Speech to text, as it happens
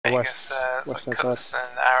Vegas, west Cutlass side.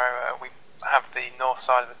 and Arrow, we have the north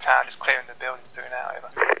side of the town, just clearing the buildings, doing out, over.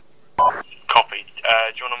 Copy.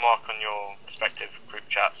 Do you want to mark on your respective group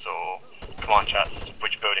chats or command chats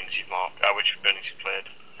which buildings you've marked, which buildings you've cleared?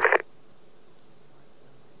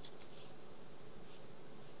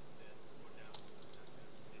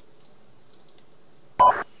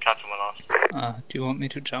 Captain will ask. Do you want me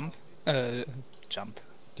to jump? Jump.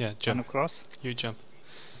 Yeah, jump. Run across? You jump.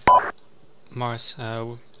 Mars,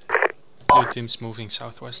 blue team's moving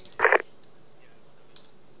southwest.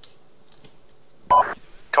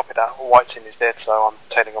 Copy that. White team is dead, so I'm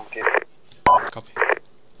tailing on with you. Copy.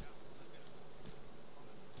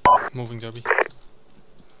 Moving Derby.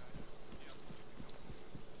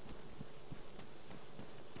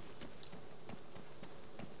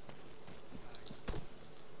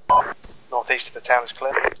 Northeast of the town is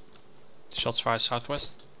clear. Shots fired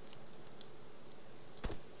southwest.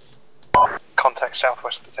 Contact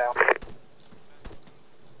southwest of the town.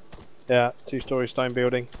 Yeah, two-story stone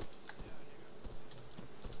building.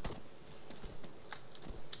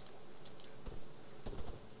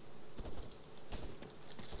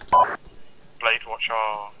 Blade, watch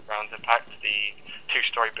our rounds impact the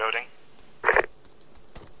two-story building.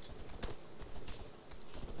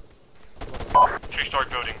 Two-story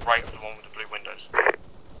building right of the one with the blue windows.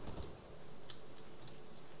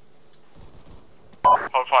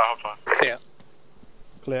 Hold fire, hold fire. Clear.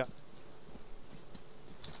 Clear.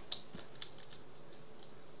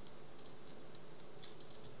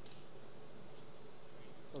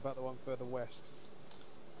 What about the one further west?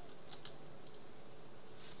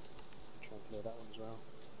 Try and clear that one as well.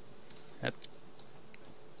 Yep.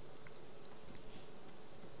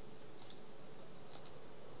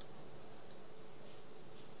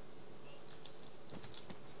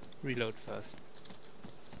 Reload first.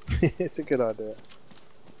 It's a good idea.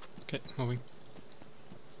 Okay, moving.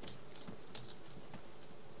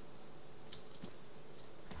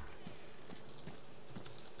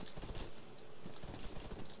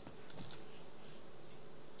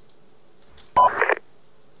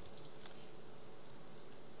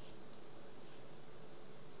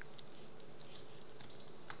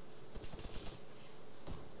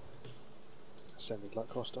 Sounded like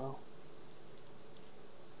hostile.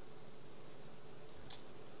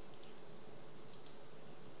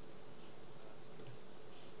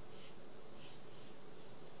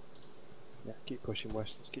 Yeah, keep pushing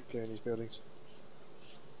west, let's keep clearing these buildings.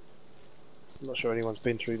 I'm not sure anyone's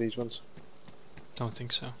been through these ones. Don't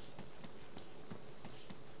think so.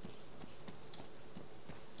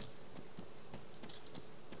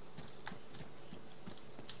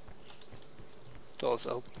 Doors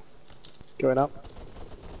open. Going up.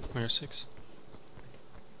 Mirror 6.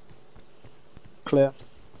 Clear.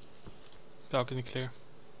 Balcony clear.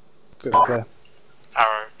 Good, clear.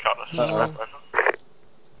 Arrow, Cutlass, No. red over.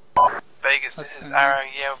 Vegas, this is Arrow,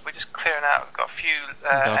 yeah, we're just clearing out, we've got a few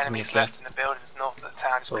enemies clear. left in the buildings north of the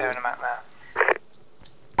town, just clearing them out now.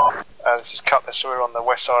 This is Cutlass, so we're on the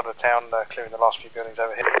west side of the town, clearing the last few buildings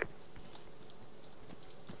over here.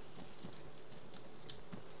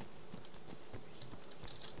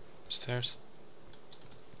 Stairs.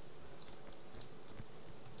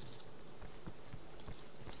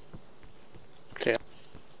 Clear.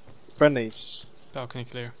 Friendlies. Balcony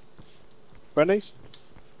clear. Friendlies?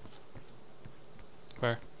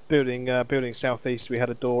 Where? Building southeast, we had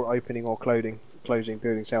a door opening or closing,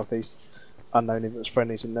 building southeast. Unknown if it was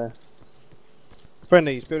friendlies in there.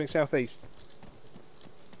 Friendlies, building southeast.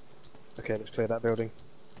 Okay, let's clear that building.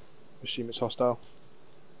 Assume it's hostile.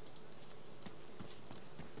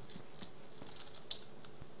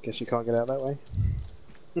 Guess you can't get out that way.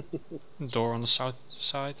 Door on the south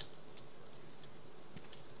side.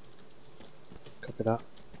 Copy that.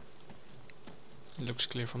 It looks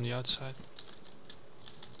clear from the outside.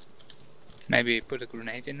 Maybe put a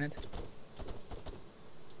grenade in it.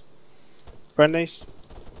 Friendlies?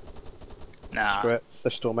 Nah. Screw it.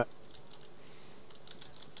 Let's storm it.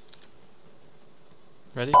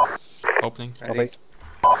 Ready? Opening. Ready.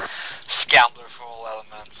 Copy. Scambler for all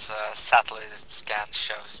elements. Satellite scan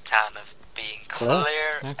shows town of being clear.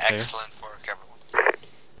 Yeah, clear. Excellent work, everyone.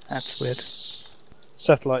 That's weird.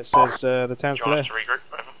 Satellite says the town's Do you want clear. us to regroup?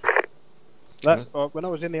 Over. That, when I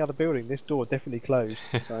was in the other building, this door definitely closed.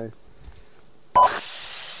 So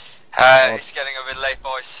It's getting a bit late,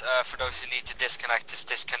 boys. For those who need to disconnect, just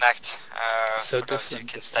disconnect. So for those who different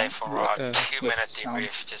can the stay sound, for our with 2-minute sound.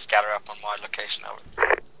 debrief, just gather up on my location. Over.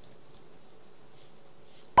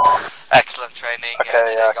 Excellent training. Okay,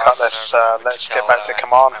 today, guys. Cutlass, let's get back to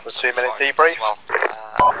command for a 2-minute debrief. Well.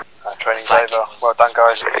 Training's flanking over. was Well done,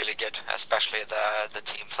 guys. really, really good, especially the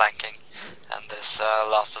team flanking. And this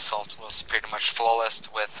last assault was pretty much flawless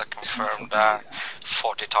with a confirmed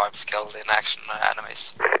 40 types killed in action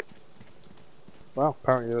enemies. Wow,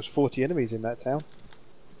 apparently there was 40 enemies in that town.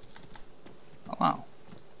 Oh, wow.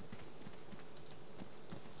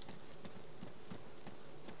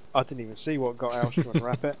 I didn't even see what got Alstrom and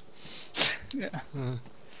Rapid. Yeah.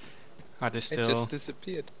 Are they It still? just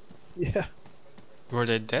disappeared. Yeah. Were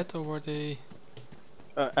they dead or were they?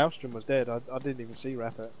 Alstrom was dead. I didn't even see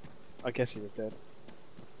Rapid. I guess he was dead.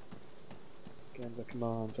 Gambler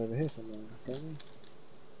commands over here somewhere.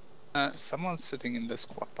 Okay. Someone's sitting in the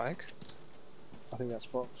squad bike. I think that's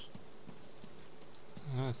Fox.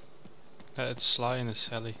 It's Sly in his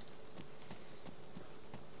heli.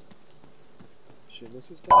 Shit,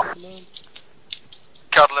 this is Gambler command.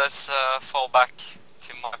 Cutlass, fall back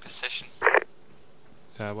to my position.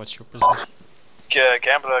 What's your position?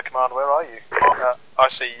 Gambler Command, where are you? I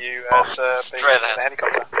see you as being Straight in ahead. the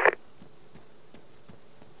helicopter.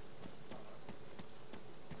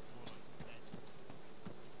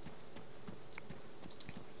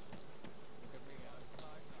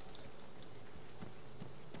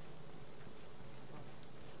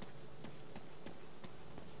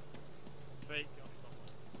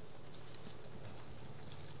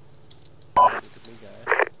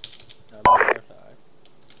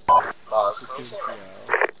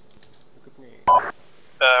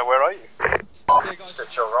 Where are you? Still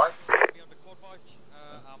to your right.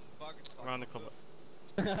 Around the cover.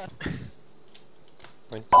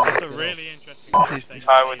 That's a really interesting thing.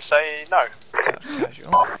 I would say no. That's casual. You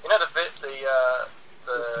know the bit,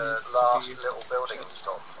 the last little building and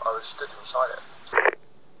stuff, I was stood inside it.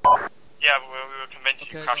 Yeah, we were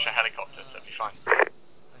convinced you crashed a helicopter, so it'd be fine.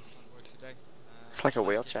 Excellent work today. It's like a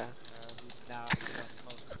wheelchair. We've now done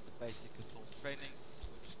most of the basic assault trainings,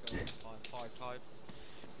 which goes by 5 types.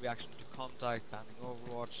 Reaction to contact, banding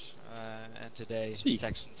overwatch, and today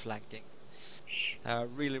section flanking.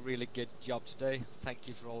 Really good job today. Thank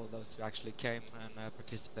you for all of those who actually came and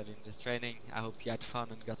participated in this training. I hope you had fun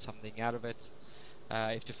and got something out of it.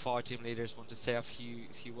 If the 4 team leaders want to say a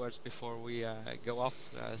few words before we go off,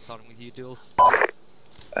 starting with you, Duels.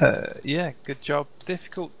 Yeah, good job.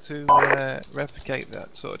 Difficult to replicate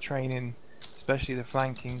that sort of training, especially the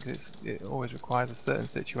flanking, because it always requires a certain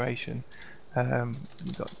situation.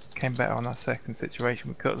 We came better on our second situation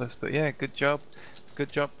with Cutlass, but yeah, good job.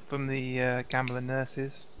 Good job from the gambler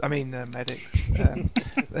nurses. I mean medics.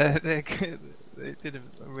 They did a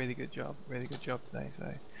really good job. Really good job today.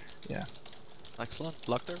 So, yeah. Excellent.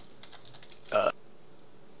 Luctor? I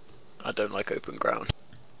don't like open ground.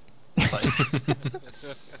 10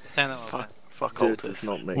 out of 10. Fuck Dude, alters. does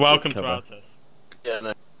not make Welcome good to cover. Altus. Yeah,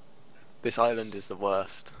 no. This island is the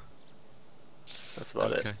worst. That's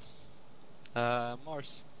about it.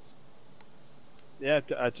 Mars? Yeah,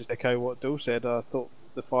 I just echo what Duel said. I thought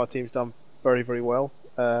the fire team's done very well.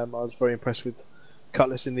 I was very impressed with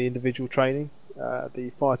Cutlass in the individual training.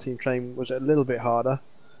 The fire team training was a little bit harder.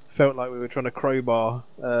 Felt like we were trying to crowbar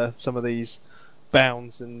some of these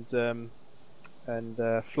bounds and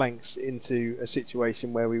flanks into a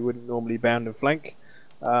situation where we wouldn't normally bound and flank.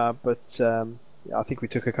 But I think we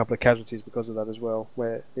took a couple of casualties because of that as well.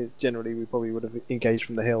 Where generally we probably would have engaged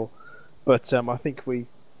from the hill. But I think we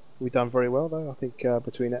done very well though. I think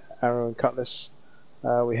between Arrow and Cutlass,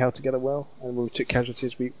 we held together well, and when we took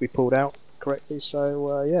casualties, we pulled out correctly.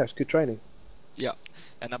 So yeah, it's good training. Yeah,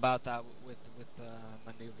 and about that with the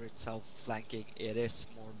maneuver itself, flanking, it is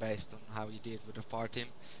more based on how you did with the fire team,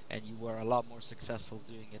 and you were a lot more successful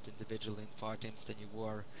doing it individually in fire teams than you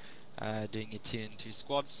were doing it in 2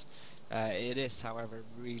 squads. It is, however,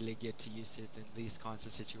 really good to use it in these kinds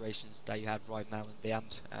of situations that you had right now in the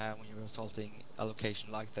end when you're assaulting a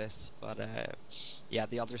location like this. But yeah,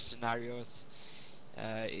 the other scenarios,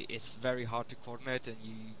 it's very hard to coordinate, and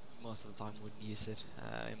you most of the time wouldn't use it,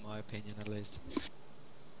 in my opinion at least.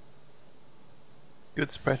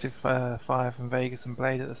 Good suppressive fire from Vegas and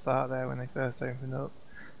Blade at the start there when they first opened up.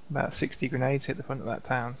 About 60 grenades hit the front of that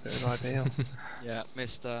town, so it was ideal. Yeah,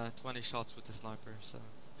 missed 20 shots with the sniper, so...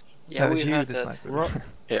 Yeah, that we was you had with the that. sniper.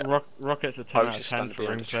 Yeah. Rocket's a I 10 was out of just 10 standing for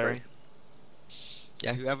behind ring a tree. clearing.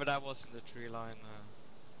 Yeah, whoever that was in the tree line,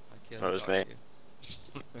 I killed. That was me.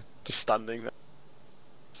 Just standing there.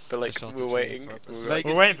 But like, Shot we're the tree waiting. on purpose. We're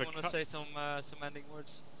Vegas, waiting do you for want to say some ending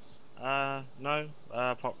words? No.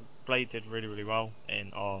 Blade did really well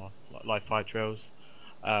in our live fire drills.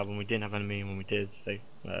 When we didn't have enemy and when we did, they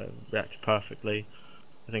reacted perfectly.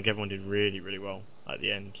 I think everyone did really well at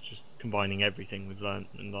the end, just combining everything we've learned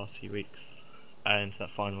in the last few weeks into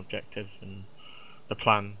that final objective, and the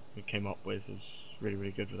plan we came up with was really,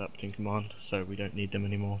 really good with that team command, so we don't need them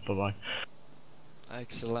anymore. Bye bye.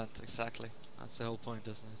 Excellent, exactly. That's the whole point,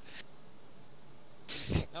 isn't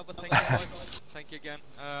it? No, but thank you guys. Thank you again.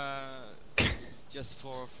 Just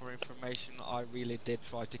for information, I really did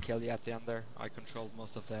try to kill you at the end there. I controlled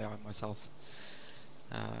most of the AI myself.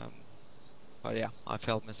 But yeah, I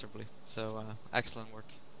failed miserably. So excellent work,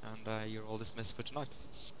 and you're all dismissed for tonight.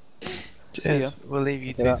 Cheers. We'll leave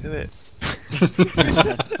you two to it. Thank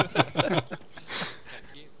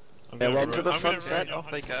you. Yeah, into the sunset. Off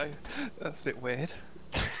they go. That's a bit weird.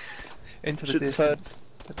 Into the distance.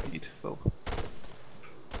 Beautiful.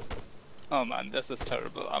 Oh man, this is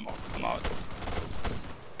terrible. I'm out.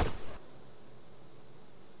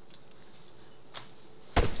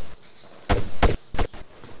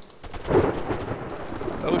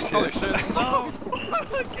 Oh shit. Oh shit. No!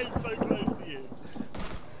 I came so close to you.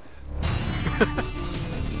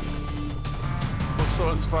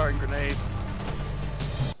 Someone's firing grenade.